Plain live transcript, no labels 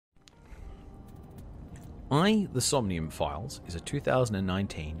The Somnium Files is a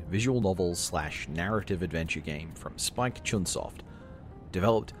 2019 visual novel / narrative adventure game from Spike Chunsoft,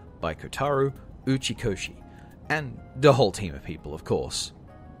 developed by Kotaro Uchikoshi, and the whole team of people, of course.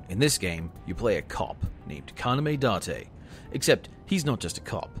 In this game, you play a cop named Kaname Date, except he's not just a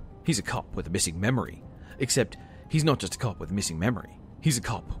cop, he's a cop with a missing memory. Except he's not just a cop with a missing memory, he's a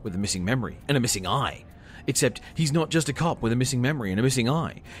cop with a missing memory and a missing eye. Except he's not just a cop with a missing memory and a missing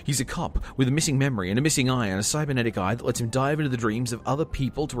eye. He's a cop with a missing memory and a missing eye and a cybernetic eye that lets him dive into the dreams of other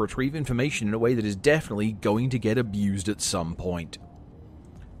people to retrieve information in a way that is definitely going to get abused at some point.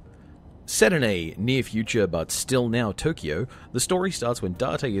 Set in a near future but still now Tokyo, the story starts when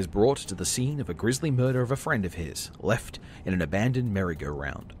Date is brought to the scene of a grisly murder of a friend of his, left in an abandoned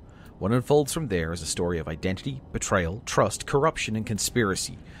merry-go-round. What unfolds from there is a story of identity, betrayal, trust, corruption, and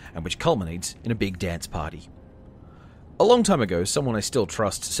conspiracy, and which culminates in a big dance party. A long time ago, someone I still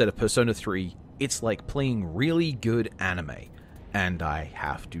trust said of Persona 3, "It's like playing really good anime," and I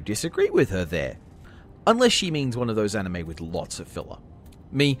have to disagree with her there. Unless she means one of those anime with lots of filler.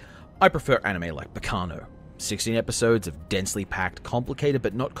 Me, I prefer anime like Bacano. 16 episodes of densely packed, complicated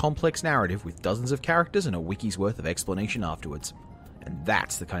but not complex narrative with dozens of characters and a wiki's worth of explanation afterwards. And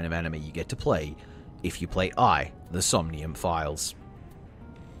that's the kind of anime you get to play if you play The Somnium Files.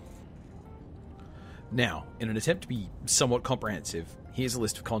 Now, in an attempt to be somewhat comprehensive, here's a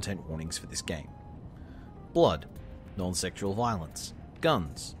list of content warnings for this game. Blood, non-sexual violence,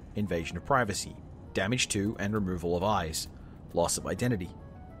 guns, invasion of privacy, damage to and removal of eyes, loss of identity,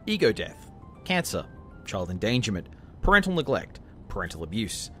 ego death, cancer, child endangerment, parental neglect, parental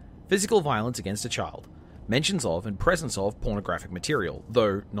abuse, physical violence against a child, mentions of and presence of pornographic material,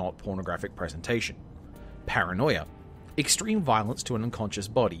 though not pornographic presentation, paranoia, extreme violence to an unconscious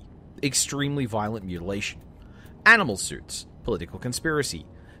body, extremely violent mutilation, animal suits, political conspiracy,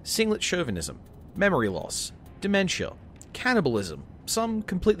 singlet chauvinism, memory loss, dementia, cannibalism, some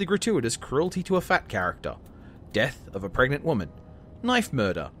completely gratuitous cruelty to a fat character, death of a pregnant woman, knife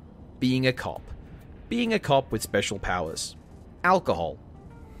murder, being a cop with special powers, alcohol.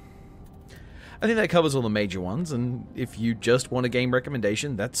 I think that covers all the major ones, and if you just want a game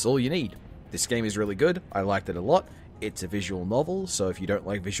recommendation, that's all you need. This game is really good, I liked it a lot. It's a visual novel, so if you don't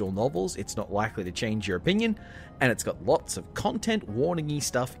like visual novels, it's not likely to change your opinion, and it's got lots of content warning-y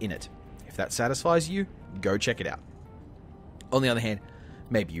stuff in it. If that satisfies you, go check it out. On the other hand,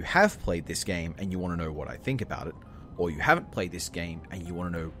 maybe you have played this game and you want to know what I think about it, or you haven't played this game and you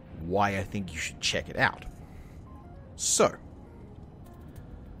want to know why I think you should check it out. So,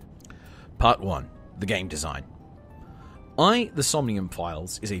 Part 1. The game design. The Somnium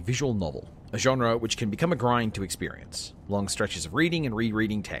Files is a visual novel, a genre which can become a grind to experience. Long stretches of reading and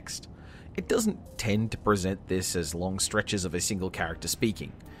rereading text. It doesn't tend to present this as long stretches of a single character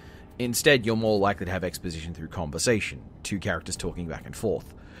speaking. Instead, you're more likely to have exposition through conversation, two characters talking back and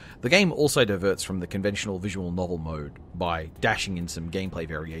forth. The game also diverts from the conventional visual novel mode by dashing in some gameplay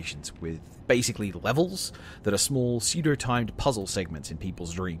variations with basically levels that are small, pseudo-timed puzzle segments in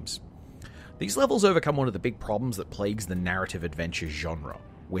people's dreams. These levels overcome one of the big problems that plagues the narrative adventure genre,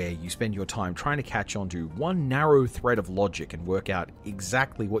 where you spend your time trying to catch on to one narrow thread of logic and work out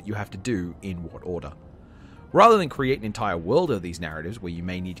exactly what you have to do in what order. Rather than create an entire world of these narratives where you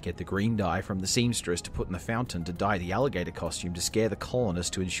may need to get the green dye from the seamstress to put in the fountain to dye the alligator costume to scare the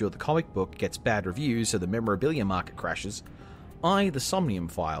colonists to ensure the comic book gets bad reviews so the memorabilia market crashes, The Somnium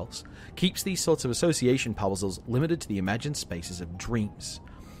Files keeps these sorts of association puzzles limited to the imagined spaces of dreams.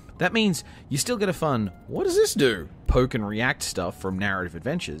 That means you still get a fun, what does this do? Poke and react stuff from narrative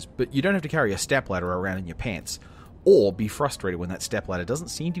adventures, but you don't have to carry a stepladder around in your pants, or be frustrated when that stepladder doesn't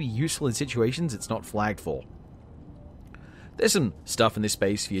seem to be useful in situations it's not flagged for. There's some stuff in this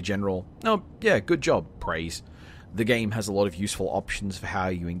space for your general, "oh yeah, good job" praise. The game has a lot of useful options for how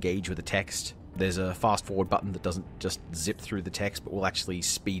you engage with the text. There's a fast forward button that doesn't just zip through the text but will actually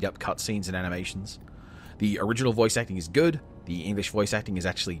speed up cutscenes and animations. The original voice acting is good. The English voice acting is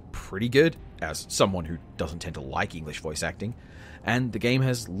actually pretty good, as someone who doesn't tend to like English voice acting. And the game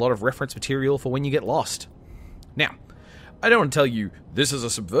has a lot of reference material for when you get lost. Now, I don't want to tell you, this is a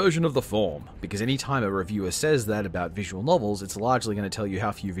subversion of the form, because any time a reviewer says that about visual novels, it's largely going to tell you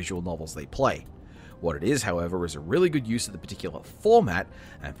how few visual novels they play. What it is, however, is a really good use of the particular format,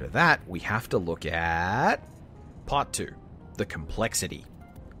 and for that, we have to look at Part 2, the complexity.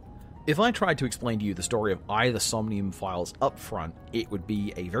 If I tried to explain to you the story of The Somnium Files up front, it would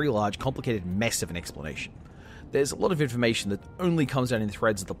be a very large, complicated mess of an explanation. There's a lot of information that only comes out in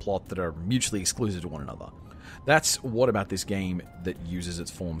threads of the plot that are mutually exclusive to one another. That's what about this game that uses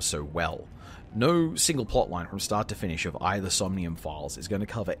its form so well. No single plotline from start to finish of either Somnium Files is going to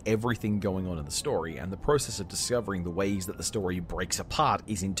cover everything going on in the story, and the process of discovering the ways that the story breaks apart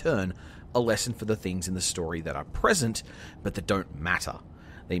is in turn a lesson for the things in the story that are present, but that don't matter.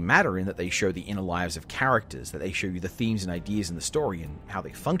 They matter in that they show the inner lives of characters, that they show you the themes and ideas in the story and how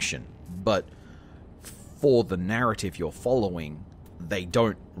they function, but for the narrative you're following, they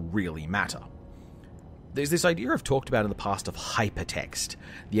don't really matter. There's this idea I've talked about in the past of hypertext,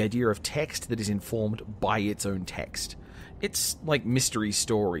 the idea of text that is informed by its own text. It's like mystery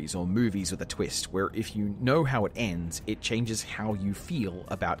stories or movies with a twist, where if you know how it ends, it changes how you feel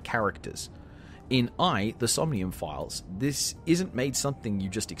about characters. In the Somnium Files, this isn't made something you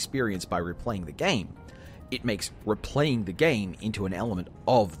just experience by replaying the game. It makes replaying the game into an element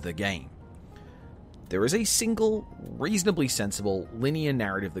of the game. There is a single, reasonably sensible, linear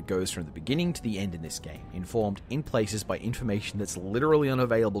narrative that goes from the beginning to the end in this game, informed in places by information that's literally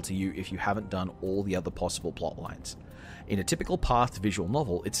unavailable to you if you haven't done all the other possible plotlines. In a typical pathed visual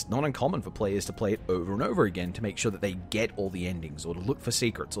novel, it's not uncommon for players to play it over and over again to make sure that they get all the endings, or to look for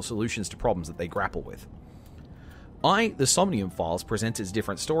secrets or solutions to problems that they grapple with. The Somnium Files presents its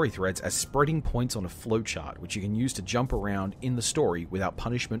different story threads as spreading points on a flowchart, which you can use to jump around in the story without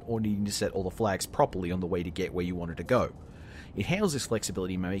punishment or needing to set all the flags properly on the way to get where you wanted to go. It handles this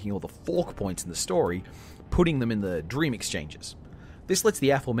flexibility by making all the fork points in the story, putting them in the dream exchanges. This lets the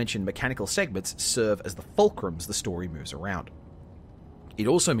aforementioned mechanical segments serve as the fulcrums the story moves around. It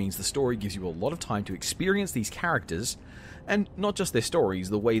also means the story gives you a lot of time to experience these characters, and not just their stories,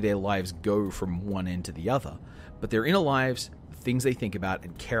 the way their lives go from one end to the other, but their inner lives, the things they think about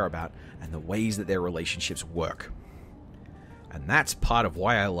and care about, and the ways that their relationships work. And that's part of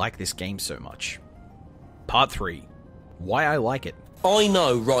why I like this game so much. Part 3. Why I like it. I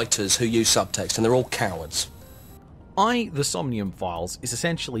know writers who use subtext, and they're all cowards. The Somnium Files is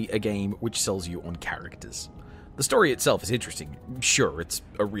essentially a game which sells you on characters. The story itself is interesting. Sure, it's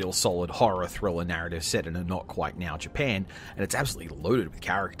a real solid horror thriller narrative set in a not-quite-now Japan, and it's absolutely loaded with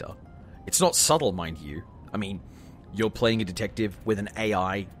character. It's not subtle, mind you. I mean, you're playing a detective with an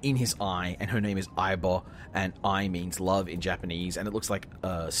AI in his eye, and her name is Aiba, and I means love in Japanese, and it looks like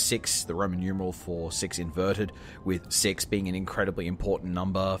 6, the Roman numeral for 6 inverted, with 6 being an incredibly important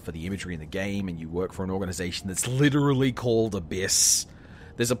number for the imagery in the game, and you work for an organization that's literally called Abyss.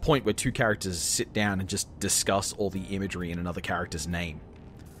 There's a point where 2 characters sit down and just discuss all the imagery in another character's name.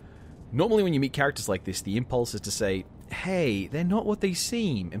 Normally when you meet characters like this, the impulse is to say, hey, they're not what they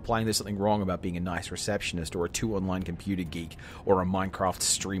seem, implying there's something wrong about being a nice receptionist or a 2-online computer geek or a Minecraft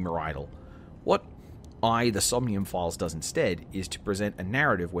streamer idol. What the Somnium Files does instead is to present a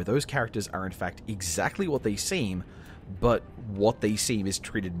narrative where those characters are in fact exactly what they seem, but what they seem is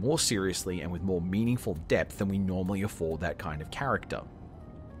treated more seriously and with more meaningful depth than we normally afford that kind of character.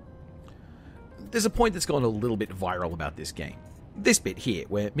 There's a point that's gone a little bit viral about this game. This bit here,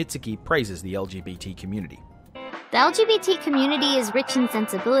 where Mitsuki praises the LGBT community. The LGBT community is rich in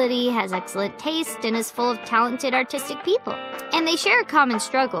sensibility, has excellent taste, and is full of talented artistic people. And they share a common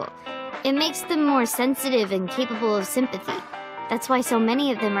struggle. It makes them more sensitive and capable of sympathy. That's why so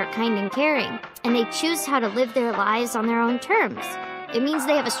many of them are kind and caring, and they choose how to live their lives on their own terms. It means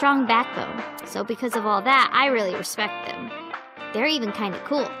they have a strong backbone. So because of all that, I really respect them. They're even kind of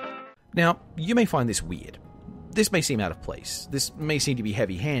cool. Now, you may find this weird. This may seem out of place. This may seem to be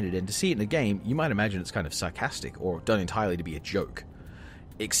heavy-handed, and to see it in a game, you might imagine it's kind of sarcastic or done entirely to be a joke.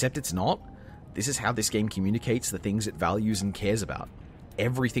 Except it's not. This is how this game communicates the things it values and cares about.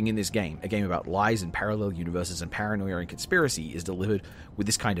 Everything in this game, a game about lies and parallel universes and paranoia and conspiracy, is delivered with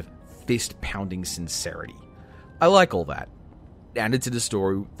this kind of fist-pounding sincerity. I like all that. And it's in a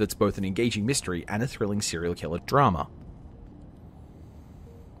story that's both an engaging mystery and a thrilling serial killer drama.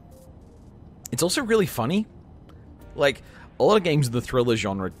 It's also really funny. Like, a lot of games in the thriller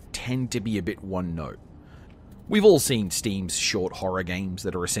genre tend to be a bit one-note. We've all seen Steam's short horror games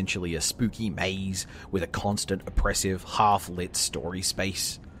that are essentially a spooky maze with a constant, oppressive, half-lit story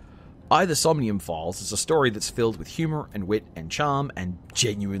space. The Somnium Files is a story that's filled with humor and wit and charm and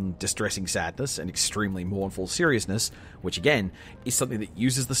genuine distressing sadness and extremely mournful seriousness, which again is something that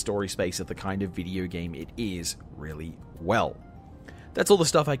uses the story space of the kind of video game it is really well. That's all the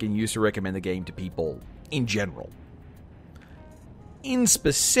stuff I can use to recommend the game to people in general. In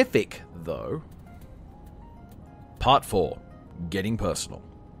specific, though, Part 4, Getting Personal.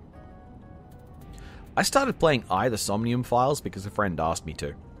 I started playing the Somnium Files because a friend asked me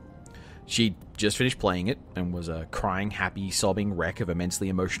to. She'd just finished playing it and was a crying, happy, sobbing wreck of immensely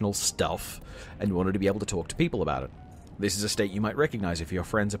emotional stuff and wanted to be able to talk to people about it. This is a state you might recognize if your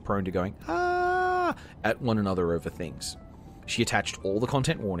friends are prone to going, at one another over things. She attached all the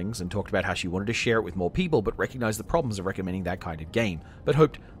content warnings and talked about how she wanted to share it with more people, but recognized the problems of recommending that kind of game, but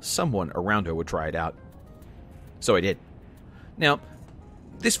hoped someone around her would try it out. So I did. Now,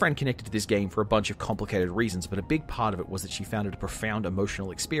 this friend connected to this game for a bunch of complicated reasons, but a big part of it was that she found it a profound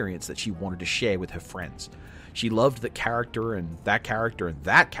emotional experience that she wanted to share with her friends. She loved that character and that character and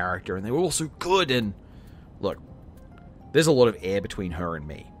that character, and they were all so good, and... Look, there's a lot of air between her and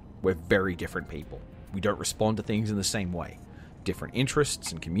me. We're very different people. We don't respond to things in the same way. Different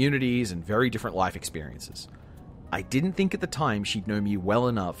interests and communities and very different life experiences. I didn't think at the time she'd know me well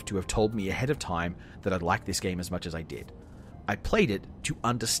enough to have told me ahead of time that I'd like this game as much as I did. I played it to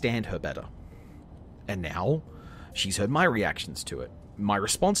understand her better. And now, she's heard my reactions to it, my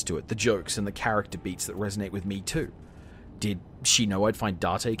response to it, the jokes and the character beats that resonate with me too. Did she know I'd find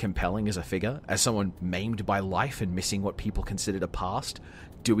Date compelling as a figure, as someone maimed by life and missing what people considered a past,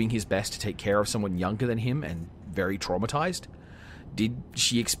 doing his best to take care of someone younger than him and very traumatized? Did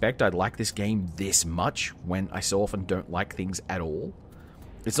she expect I'd like this game this much when I so often don't like things at all?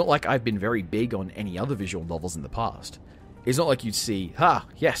 It's not like I've been very big on any other visual novels in the past. It's not like you'd see,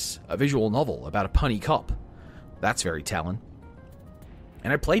 yes, a visual novel about a punny cop. That's very Talon.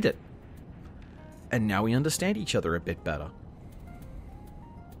 And I played it. And now we understand each other a bit better.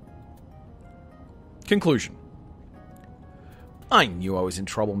 Conclusion. I knew I was in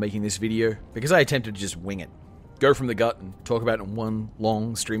trouble making this video because I attempted to just wing it. Go from the gut and talk about it in one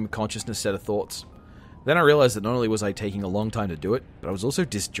long stream of consciousness set of thoughts. Then I realized that not only was I taking a long time to do it, but I was also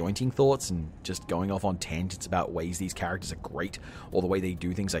disjointing thoughts and just going off on tangents about ways these characters are great or the way they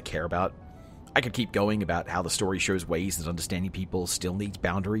do things I care about. I could keep going about how the story shows ways that understanding people still needs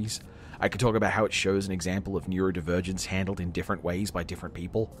boundaries. I could talk about how it shows an example of neurodivergence handled in different ways by different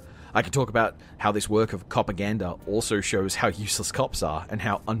people. I could talk about how this work of propaganda also shows how useless cops are and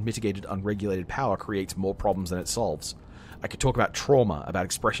how unmitigated, unregulated power creates more problems than it solves. I could talk about trauma, about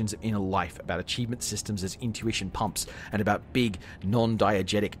expressions of inner life, about achievement systems as intuition pumps, and about big,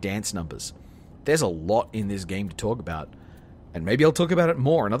 non-diegetic dance numbers. There's a lot in this game to talk about, and maybe I'll talk about it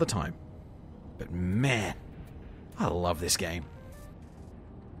more another time. But man, I love this game.